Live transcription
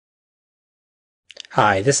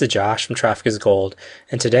Hi, this is Josh from Traffic is Gold,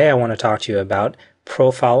 and today I want to talk to you about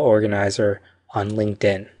Profile Organizer on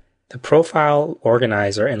LinkedIn. The Profile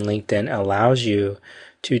Organizer in LinkedIn allows you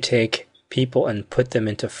to take people and put them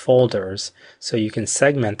into folders so you can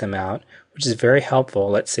segment them out, which is very helpful.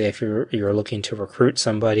 Let's say if you're looking to recruit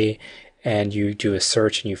somebody and you do a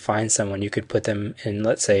search and you find someone, you could put them in,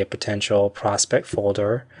 let's say, a potential prospect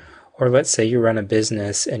folder, or let's say you run a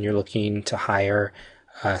business and you're looking to hire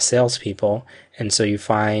salespeople, and so you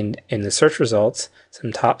find in the search results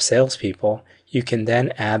some top salespeople. You can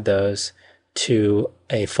then add those to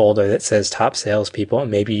a folder that says top salespeople,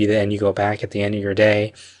 and maybe then you go back at the end of your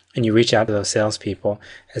day and you reach out to those salespeople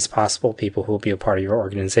as possible people who will be a part of your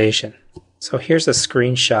organization. So here's a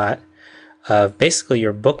screenshot of basically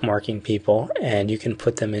your bookmarking people, and you can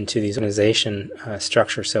put them into these organization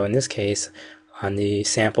structure. So in this case, on the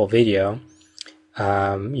sample video,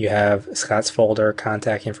 you have Scott's folder,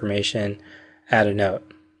 contact information, add a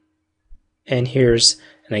note. And here's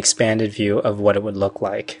an expanded view of what it would look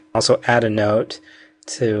like. Also add a note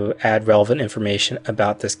to add relevant information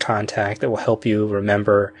about this contact that will help you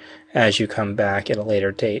remember as you come back at a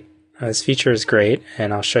later date. This feature is great,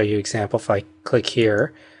 and I'll show you an example if I click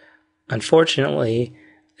here. Unfortunately,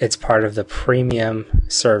 it's part of the premium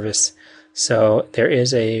service, so there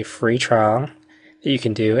is a free trial that you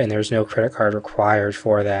can do, and there's no credit card required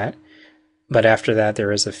for that. But after that,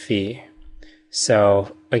 there is a fee.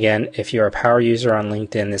 So again, if you're a power user on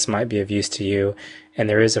LinkedIn, this might be of use to you, and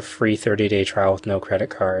there is a free 30-day trial with no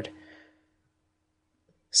credit card.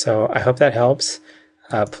 So I hope that helps.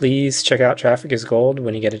 Please check out Traffic is Gold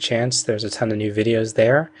when you get a chance. There's a ton of new videos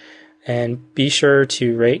there. And be sure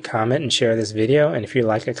to rate, comment, and share this video. And if you'd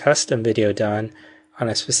like a custom video done on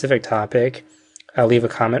a specific topic, I'll leave a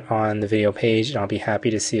comment on the video page, and I'll be happy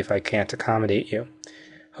to see if I can't accommodate you.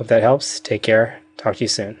 Hope that helps. Take care. Talk to you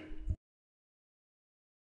soon.